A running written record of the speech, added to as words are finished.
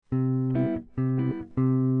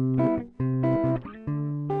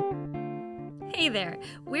there,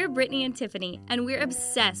 we're Brittany and Tiffany, and we're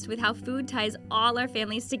obsessed with how food ties all our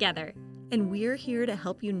families together. And we're here to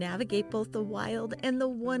help you navigate both the wild and the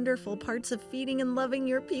wonderful parts of feeding and loving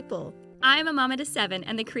your people. I'm a mama to 7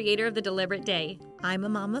 and the creator of The Deliberate Day. I'm a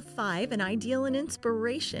mom of 5, an ideal and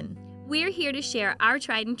inspiration. We're here to share our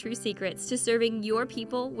tried and true secrets to serving your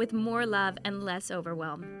people with more love and less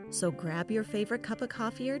overwhelm. So grab your favorite cup of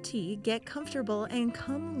coffee or tea, get comfortable, and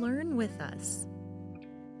come learn with us.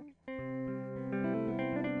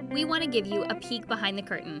 We want to give you a peek behind the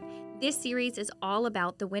curtain. This series is all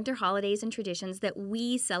about the winter holidays and traditions that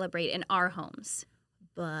we celebrate in our homes.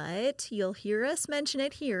 But you'll hear us mention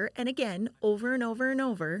it here and again, over and over and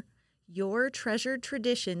over. Your treasured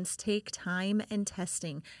traditions take time and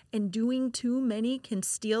testing, and doing too many can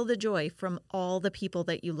steal the joy from all the people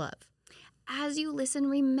that you love. As you listen,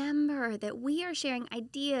 remember that we are sharing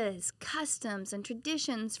ideas, customs, and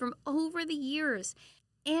traditions from over the years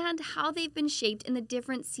and how they've been shaped in the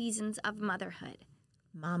different seasons of motherhood.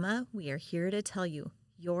 Mama, we are here to tell you,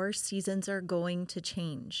 your seasons are going to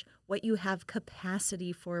change. What you have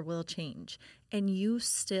capacity for will change. And you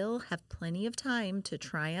still have plenty of time to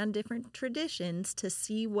try on different traditions to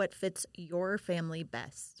see what fits your family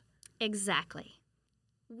best. Exactly.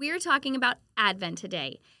 We're talking about Advent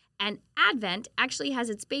today. And Advent actually has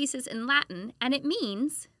its basis in Latin, and it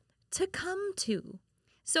means to come to.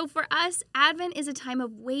 So for us, Advent is a time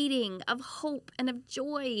of waiting, of hope, and of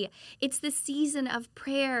joy. It's the season of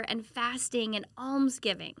prayer and fasting and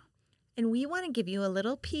almsgiving. And we want to give you a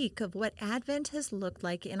little peek of what Advent has looked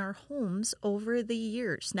like in our homes over the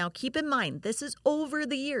years. Now, keep in mind, this is over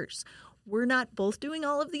the years. We're not both doing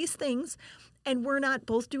all of these things, and we're not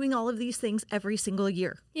both doing all of these things every single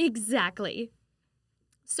year. Exactly.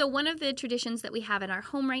 So one of the traditions that we have in our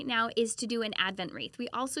home right now is to do an Advent wreath. We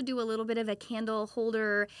also do a little bit of a candle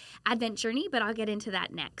holder Advent journey, but I'll get into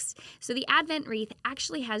that next. So the Advent wreath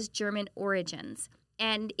actually has German origins,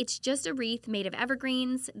 and it's just a wreath made of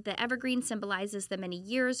evergreens. The evergreen symbolizes the many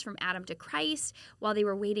years from Adam to Christ while they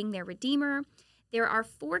were waiting their Redeemer. There are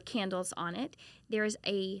 4 candles on it. There's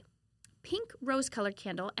a pink rose-colored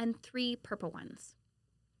candle and 3 purple ones.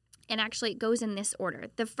 And actually, it goes in this order.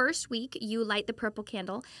 The first week, you light the purple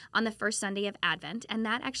candle on the first Sunday of Advent, and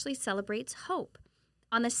that actually celebrates hope.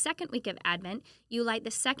 On the second week of Advent, you light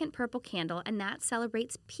the second purple candle, and that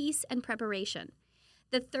celebrates peace and preparation.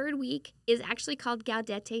 The third week is actually called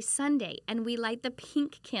Gaudete Sunday, and we light the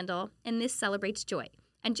pink candle, and this celebrates joy.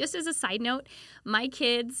 And just as a side note, my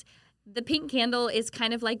kids, the pink candle is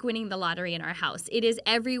kind of like winning the lottery in our house. It is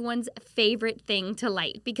everyone's favorite thing to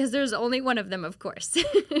light because there's only one of them, of course.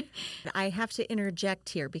 I have to interject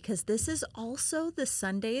here because this is also the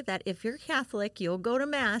Sunday that if you're Catholic, you'll go to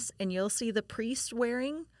Mass and you'll see the priest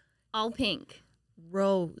wearing all pink.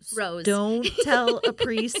 Rose. Rose. Don't tell a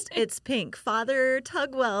priest it's pink. Father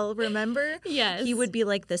Tugwell, remember? Yes. He would be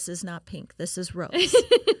like, this is not pink. This is rose.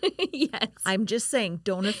 Yes. I'm just saying,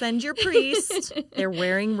 don't offend your priest. They're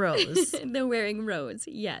wearing rose. They're wearing rose,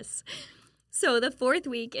 yes. So the 4th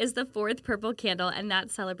week is the 4th purple candle, and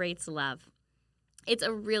that celebrates love. It's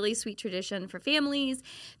a really sweet tradition for families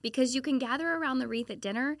because you can gather around the wreath at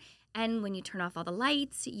dinner, and when you turn off all the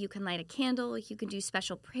lights, you can light a candle, you can do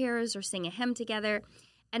special prayers or sing a hymn together.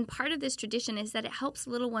 And part of this tradition is that it helps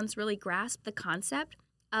little ones really grasp the concept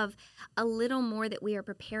of a little more that we are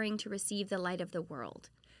preparing to receive the light of the world.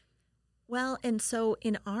 Well, and so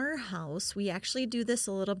in our house, we actually do this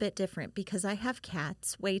a little bit different because I have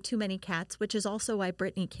cats, way too many cats, which is also why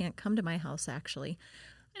Brittany can't come to my house, actually.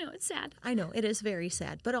 I know, it's sad. I know, it is very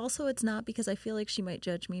sad. But also it's not because I feel like she might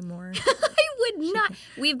judge me more. I would not.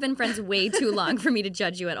 We've been friends way too long for me to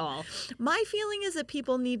judge you at all. My feeling is that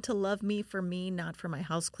people need to love me, not for my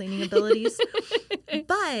house cleaning abilities.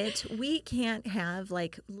 But we can't have,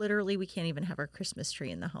 literally we can't even have our Christmas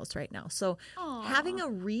tree in the house right now. So having a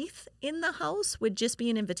wreath in the house would just be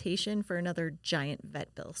an invitation for another giant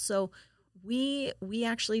vet bill. So we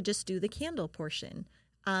actually just do the candle portion.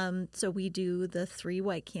 So we do the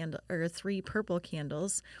 3 purple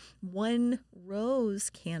candles, 1 rose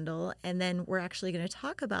candle, and then we're actually going to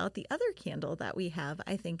talk about the other candle that we have,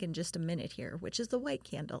 I think, in just a minute here, which is the white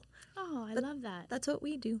candle. Oh, I love that. That's what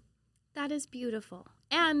we do. That is beautiful.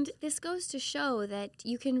 And this goes to show that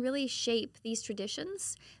you can really shape these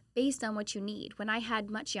traditions based on what you need. When I had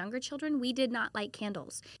much younger children, we did not light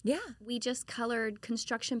candles. Yeah. We just colored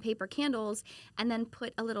construction paper candles and then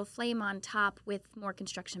put a little flame on top with more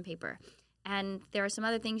construction paper. And there are some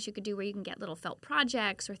other things you could do where you can get little felt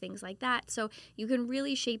projects or things like that. So you can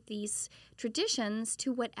really shape these traditions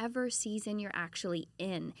to whatever season you're actually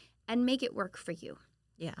in and make it work for you.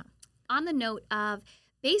 Yeah. On the note of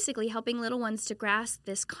basically helping little ones to grasp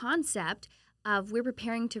this concept of we're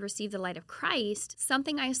preparing to receive the light of Christ,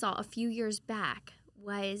 something I saw a few years back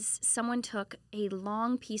was someone took a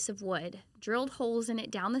long piece of wood, drilled holes in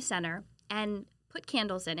it down the center, and put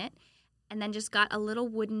candles in it, and then just got a little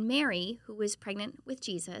wooden Mary who was pregnant with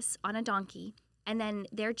Jesus on a donkey, and then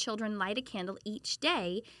their children light a candle each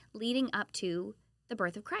day leading up to the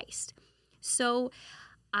birth of Christ. So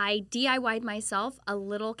I DIY'd myself a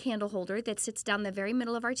little candle holder that sits down the very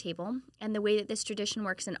middle of our table, and the way that this tradition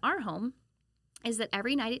works in our home is that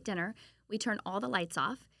every night at dinner, we turn all the lights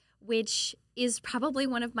off, which is probably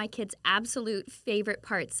one of my kids' absolute favorite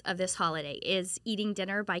parts of this holiday is eating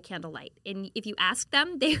dinner by candlelight. And if you ask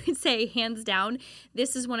them, they would say, hands down,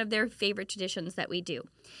 this is one of their favorite traditions that we do.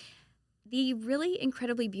 The really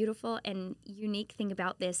incredibly beautiful and unique thing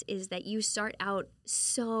about this is that you start out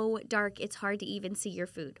so dark it's hard to even see your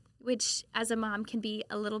food, which as a mom can be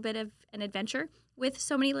a little bit of an adventure with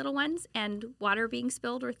so many little ones and water being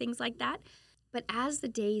spilled or things like that. But as the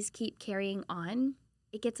days keep carrying on,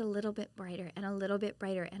 it gets a little bit brighter and a little bit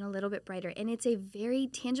brighter and a little bit brighter. And it's a very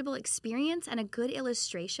tangible experience and a good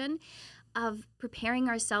illustration of preparing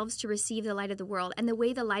ourselves to receive the light of the world and the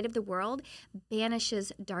way the light of the world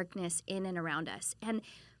banishes darkness in and around us. And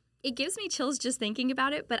it gives me chills just thinking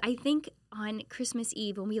about it, but I think on Christmas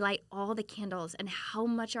Eve when we light all the candles and how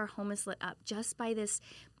much our home is lit up just by these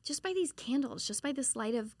candles, just by this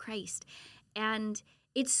light of Christ. And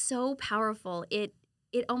it's so powerful. It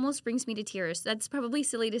almost brings me to tears. That's probably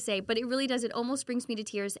silly to say, but it really does. It almost brings me to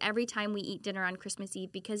tears every time we eat dinner on Christmas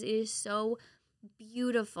Eve because it is so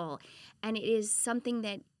beautiful. And it is something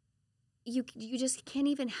that you just can't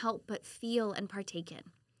even help but feel and partake in.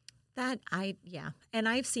 And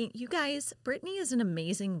I've seen you guys, Brittany is an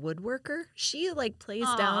amazing woodworker. She plays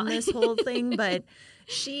down this whole thing, but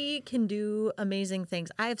she can do amazing things.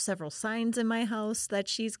 I have several signs in my house that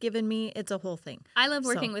she's given me. It's a whole thing. I love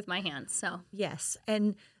working with my hands, so. Yes.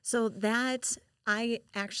 And so that I'm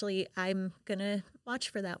going to watch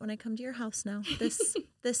for that when I come to your house now, this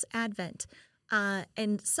Advent.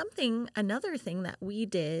 And another thing that we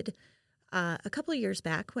did a couple of years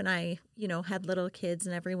back when I, had little kids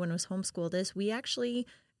and everyone was homeschooled is we actually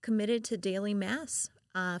committed to daily mass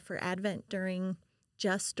for Advent during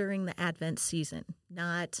the Advent season,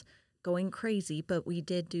 not going crazy, but we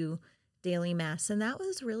did do daily mass. And that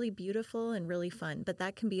was really beautiful and really fun. But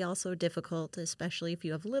that can be also difficult, especially if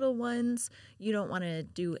you have little ones. You don't want to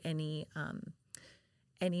do any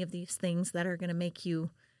of these things that are going to make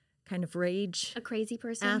you kind of rage. A crazy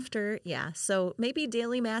person. After, yeah. So maybe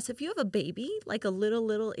daily mass, if you have a baby, like a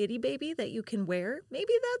little itty baby that you can wear,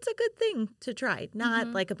 maybe that's a good thing to try.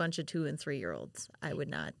 Not like a bunch of 2 and 3 year olds. I would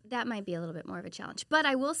not. That might be a little bit more of a challenge. But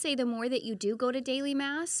I will say the more that you do go to daily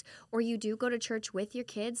mass or you do go to church with your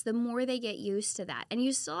kids, the more they get used to that. And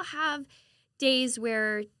you still have days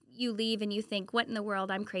where you leave and you think, what in the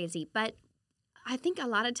world, I'm crazy. But I think a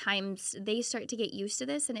lot of times they start to get used to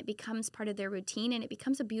this and it becomes part of their routine and it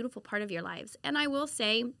becomes a beautiful part of your lives. And I will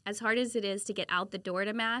say, as hard as it is to get out the door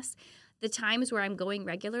to mass, the times where I'm going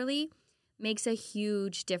regularly makes a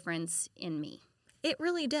huge difference in me. It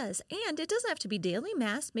really does. And it doesn't have to be daily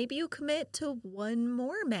mass. Maybe you commit to one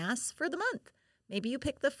more mass for the month. Maybe you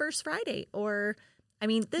pick the first Friday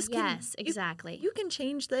Yes, exactly. You can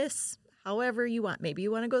change this however you want. Maybe you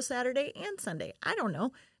want to go Saturday and Sunday. I don't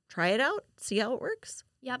know. Try it out. See how it works.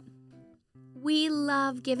 Yep. We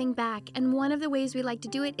love giving back, and one of the ways we like to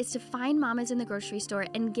do it is to find mamas in the grocery store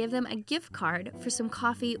and give them a gift card for some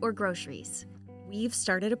coffee or groceries. We've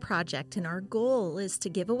started a project, and our goal is to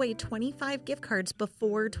give away 25 gift cards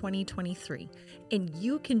before 2023. And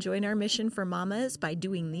you can join our mission for mamas by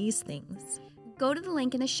doing these things. Go to the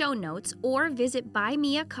link in the show notes or visit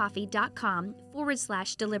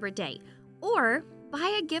buymeacoffee.com/deliberate day. Or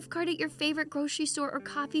buy a gift card at your favorite grocery store or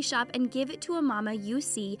coffee shop and give it to a mama you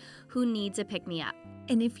see who needs a pick-me-up.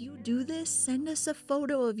 And if you do this, send us a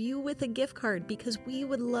photo of you with a gift card because we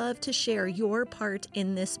would love to share your part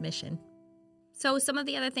in this mission. So some of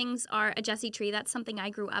the other things are a Jessie tree. That's something I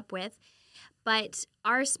grew up with. But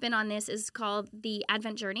our spin on this is called the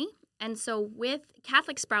Advent Journey. And so with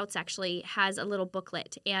Catholic Sprouts actually has a little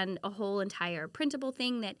booklet and a whole entire printable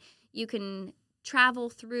thing that you can travel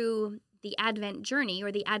through the Advent journey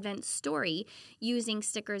or the Advent story using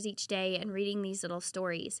stickers each day and reading these little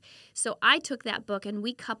stories. So I took that book and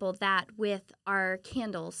we coupled that with our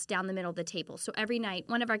candles down the middle of the table. So every night,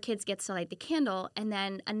 one of our kids gets to light the candle and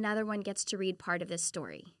then another one gets to read part of this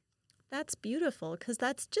story. That's beautiful because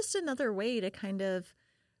that's just another way to kind of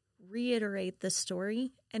reiterate the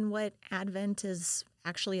story and what Advent is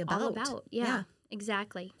actually about. All about, yeah.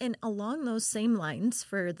 Exactly. And along those same lines,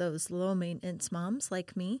 for those low maintenance moms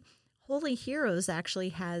like me, Holy Heroes actually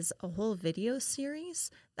has a whole video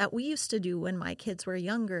series that we used to do when my kids were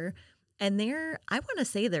younger. And I want to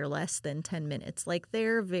say they're less than 10 minutes. Like,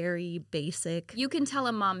 they're very basic. You can tell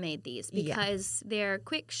a mom made these because they're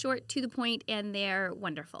quick, short, to the point, and they're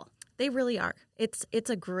wonderful. They really are. It's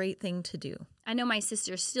a great thing to do. I know my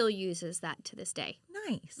sister still uses that to this day.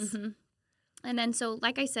 Nice. Mm-hmm. And then, so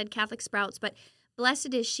like I said, Catholic Sprouts, but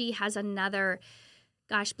Blessed Is She has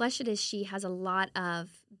Blessed Is She has a lot of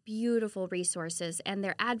beautiful resources, and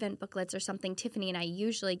their Advent booklets are something Tiffany and I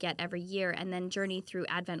usually get every year and then journey through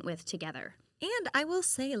Advent with together. And I will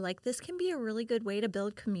say, like, this can be a really good way to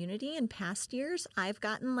build community. In past years, I've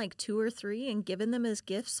gotten like 2 or 3 and given them as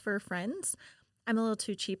gifts for friends. I'm a little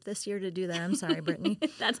too cheap this year to do that. I'm sorry, Brittany.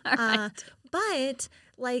 That's all right. But,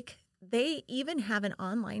 like, they even have an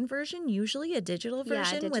online version, usually a digital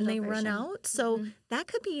version when they run out. So that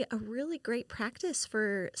could be a really great practice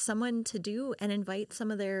for someone to do and invite some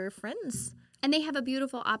of their friends. And they have a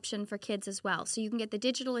beautiful option for kids as well. So you can get the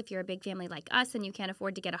digital if you're a big family like us and you can't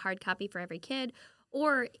afford to get a hard copy for every kid.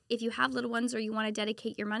 Or if you have little ones or you want to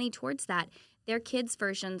dedicate your money towards that, their kids'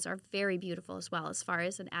 versions are very beautiful as well as far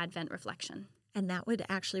as an Advent reflection. And that would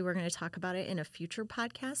actually, we're going to talk about it in a future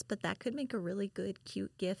podcast, but that could make a really good,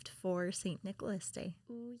 cute gift for St. Nicholas Day.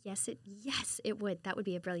 Ooh, yes, it would. That would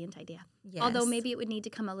be a brilliant idea. Yes. Although maybe it would need to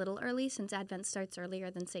come a little early since Advent starts earlier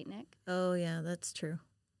than St. Nick. Oh, yeah, that's true.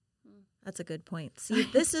 That's a good point. See,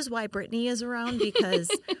 this is why Brittany is around, because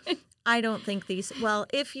I don't think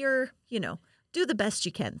if you're, do the best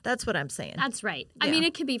you can. That's what I'm saying. That's right. Yeah. I mean,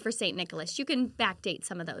 it could be for St. Nicholas. You can backdate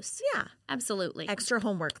some of those. Yeah. Absolutely. Extra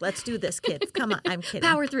homework. Let's do this, kids. Come on. I'm kidding.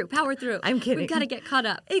 Power through. I'm kidding. We've got to get caught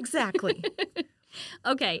up. Exactly.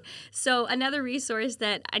 Okay. So another resource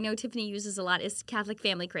that I know Tiffany uses a lot is Catholic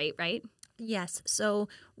Family Crate, right? Yes. So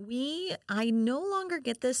I no longer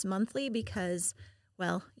get this monthly because,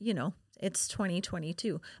 it's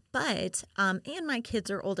 2022. But, and my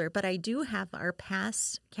kids are older, but I do have our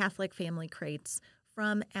past Catholic Family Crates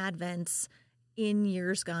from Advents in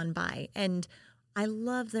years gone by. And I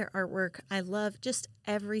love their artwork. I love just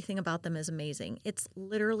everything about them is amazing. It's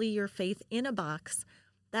literally your faith in a box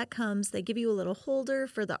that comes. They give you a little holder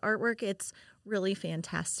for the artwork. It's really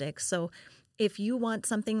fantastic. So if you want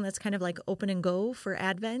something that's kind of like open and go for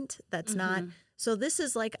Advent, that's not. So this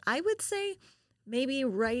is like, I would say maybe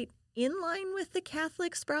right in line with the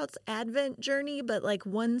Catholic Sprouts Advent journey, but like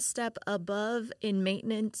one step above in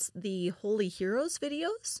maintenance the Holy Heroes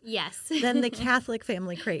videos. Yes. Then the Catholic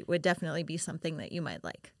Family Crate would definitely be something that you might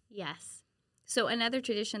like. Yes. So another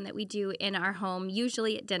tradition that we do in our home,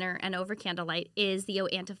 usually at dinner and over candlelight, is the O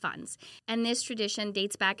Antiphons. And this tradition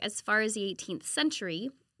dates back as far as the 18th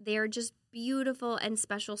century. They're just beautiful and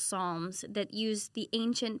special psalms that use the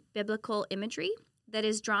ancient biblical imagery that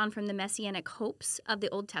is drawn from the messianic hopes of the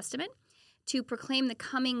Old Testament to proclaim the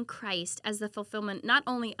coming Christ as the fulfillment not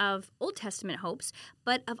only of Old Testament hopes,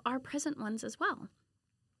 but of our present ones as well.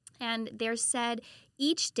 And they're said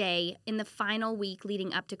each day in the final week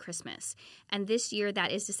leading up to Christmas. And this year,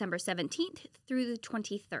 that is December 17th through the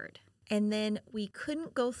 23rd. And then we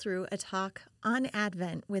couldn't go through a talk on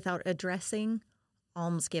Advent without addressing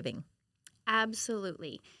almsgiving.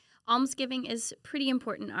 Absolutely. Almsgiving is pretty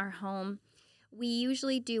important in our home. We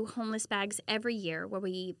usually do homeless bags every year where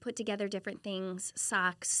we put together different things,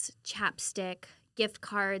 socks, chapstick, gift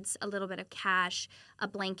cards, a little bit of cash, a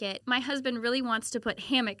blanket. My husband really wants to put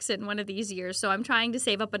hammocks in one of these years, so I'm trying to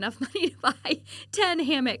save up enough money to buy 10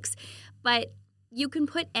 hammocks. But you can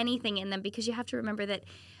put anything in them because you have to remember that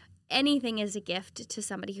anything is a gift to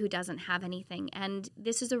somebody who doesn't have anything. And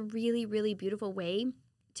this is a really, really beautiful way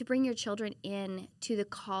to bring your children in to the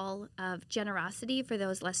call of generosity for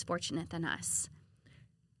those less fortunate than us.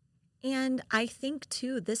 And I think,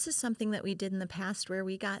 too, this is something that we did in the past where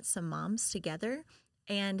we got some moms together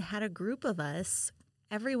and had a group of us.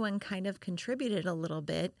 Everyone kind of contributed a little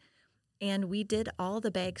bit, and we did all the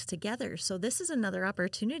bags together. So this is another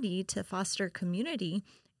opportunity to foster community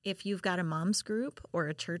if you've got a mom's group or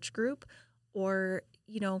a church group or,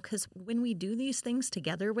 because when we do these things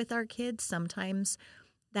together with our kids, sometimes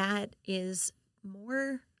that is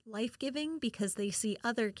more life-giving because they see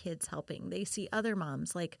other kids helping. They see other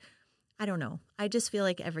moms. Like, I don't know. I just feel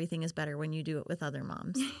like everything is better when you do it with other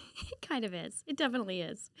moms. It kind of is. It definitely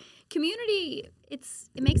is. Community, it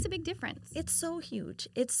makes a big difference. It's so huge.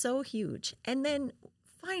 It's so huge. And then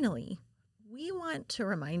finally, we want to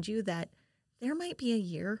remind you that there might be a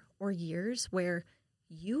year or years where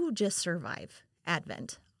you just survive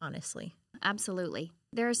Advent, honestly. Absolutely.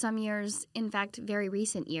 There are some years, in fact, very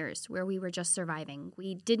recent years, where we were just surviving.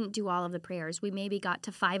 We didn't do all of the prayers. We maybe got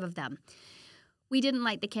to 5 of them. we didn't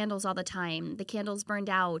light the candles all the time. The candles burned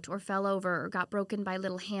out or fell over or got broken by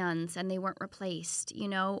little hands and they weren't replaced,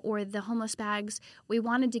 or the hummus bags, we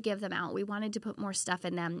wanted to give them out. We wanted to put more stuff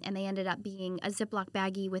in them, and they ended up being a Ziploc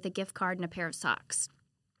baggie with a gift card and a pair of socks.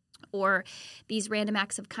 Or these random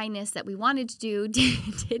acts of kindness that we wanted to do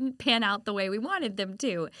didn't pan out the way we wanted them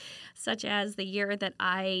to, such as the year that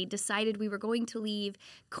I decided we were going to leave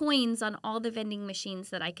coins on all the vending machines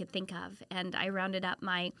that I could think of. And I rounded up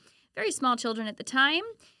my very small children at the time,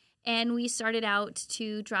 and we started out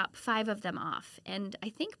to drop 5 of them off. And I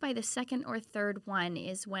think by the second or third one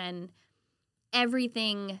is when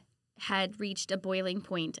everything had reached a boiling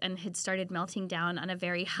point and had started melting down on a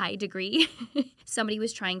very high degree. Somebody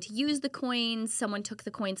was trying to use the coins. Someone took the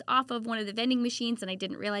coins off of one of the vending machines, and I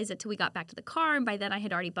didn't realize it till we got back to the car. And by then I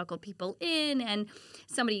had already buckled people in. And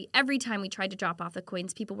every time we tried to drop off the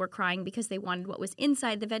coins, people were crying because they wanted what was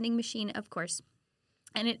inside the vending machine, of course.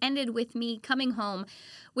 And it ended with me coming home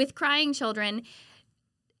with crying children,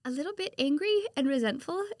 a little bit angry and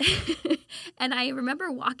resentful. And I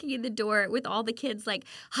remember walking in the door with all the kids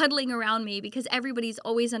huddling around me because everybody's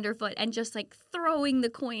always underfoot, and just throwing the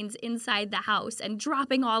coins inside the house and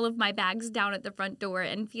dropping all of my bags down at the front door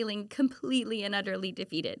and feeling completely and utterly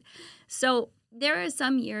defeated. So there are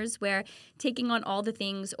some years where taking on all the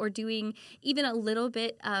things or doing even a little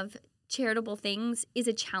bit of charitable things is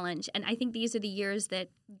a challenge. And I think these are the years that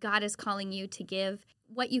God is calling you to give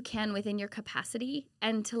what you can within your capacity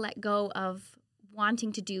and to let go of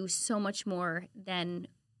wanting to do so much more than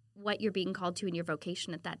what you're being called to in your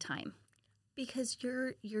vocation at that time. Because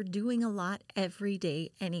you're doing a lot every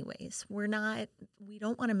day anyways. We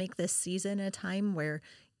don't want to make this season a time where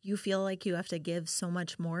you feel like you have to give so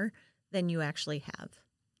much more than you actually have.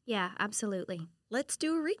 Yeah, absolutely. Let's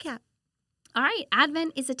do a recap. All right,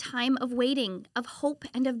 Advent is a time of waiting, of hope,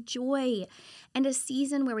 and of joy, and a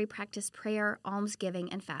season where we practice prayer,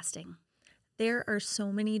 almsgiving, and fasting. There are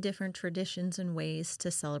so many different traditions and ways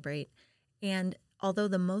to celebrate, and although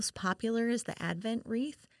the most popular is the Advent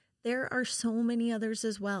wreath, there are so many others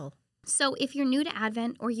as well. So if you're new to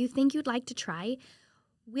Advent or you think you'd like to try,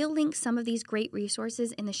 we'll link some of these great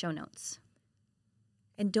resources in the show notes.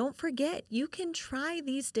 And don't forget, you can try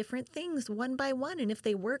these different things one by one. And if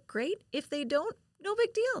they work, great. If they don't, no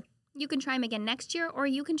big deal. You can try them again next year, or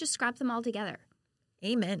you can just scrap them all together.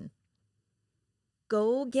 Amen.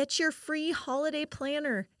 Go get your free holiday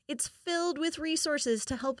planner. It's filled with resources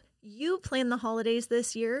to help you plan the holidays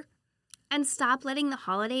this year. And stop letting the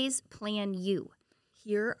holidays plan you.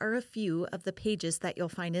 Here are a few of the pages that you'll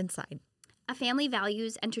find inside. A family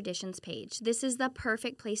values and traditions page. This is the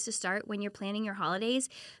perfect place to start when you're planning your holidays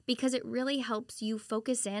because it really helps you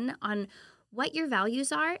focus in on what your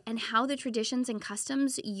values are and how the traditions and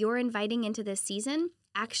customs you're inviting into this season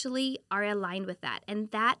actually are aligned with that.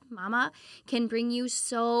 And that, Mama, can bring you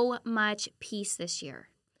so much peace this year.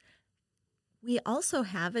 We also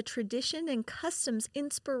have a tradition and customs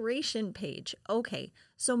inspiration page. Okay,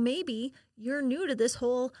 so maybe you're new to this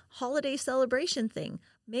whole holiday celebration thing.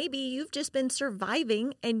 Maybe you've just been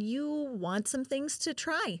surviving and you want some things to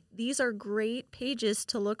try. These are great pages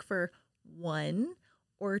to look for 1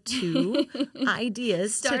 or 2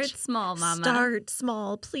 ideas. Start small, Mama. Start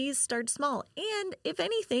small. Please start small. And if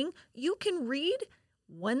anything, you can read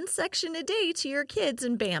 1 section a day to your kids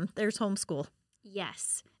and bam, there's homeschool.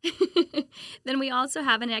 Yes. Then we also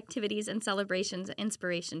have an activities and celebrations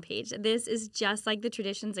inspiration page. This is just like the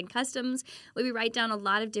traditions and customs, where we write down a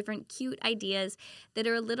lot of different cute ideas that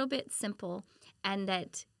are a little bit simple, and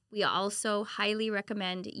that we also highly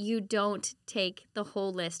recommend you don't take the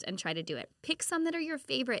whole list and try to do it. Pick some that are your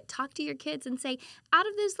favorite. Talk to your kids and say, out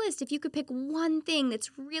of this list, if you could pick one thing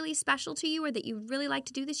that's really special to you or that you'd really like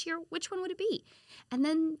to do this year, which one would it be? And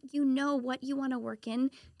then you know what you want to work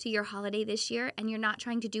in to your holiday this year, and you're not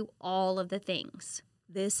trying to do all of the things.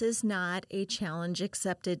 This is not a challenge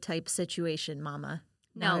accepted type situation, Mama.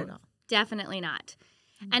 Not No, at all. definitely not.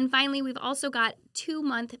 And finally, we've also got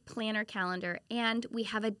 2-month planner calendar, and we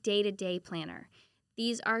have a day-to-day planner.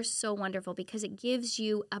 These are so wonderful because it gives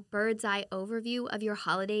you a bird's eye overview of your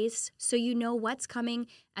holidays so you know what's coming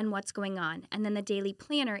and what's going on. And then the daily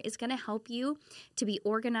planner is going to help you to be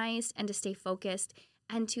organized and to stay focused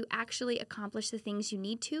and to actually accomplish the things you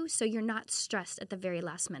need to so you're not stressed at the very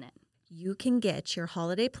last minute. You can get your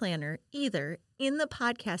holiday planner either in the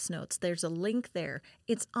podcast notes. There's a link there.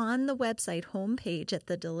 It's on the website homepage at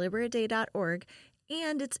thedeliberateday.org,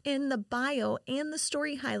 and it's in the bio and the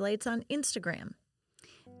story highlights on Instagram.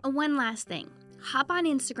 One last thing. hop on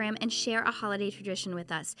Instagram and share a holiday tradition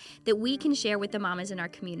with us that we can share with the mamas in our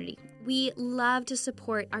community. We love to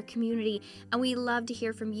support our community, and we love to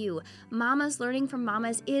hear from you. Mamas Learning from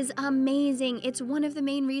Mamas is amazing. It's one of the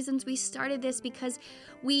main reasons we started this, because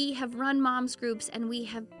we have run moms groups and we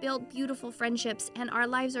have built beautiful friendships, and our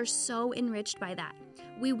lives are so enriched by that.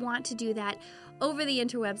 We want to do that over the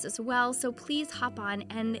interwebs as well, so please hop on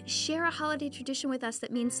and share a holiday tradition with us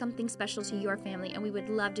that means something special to your family, and we would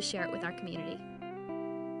love to share it with our community.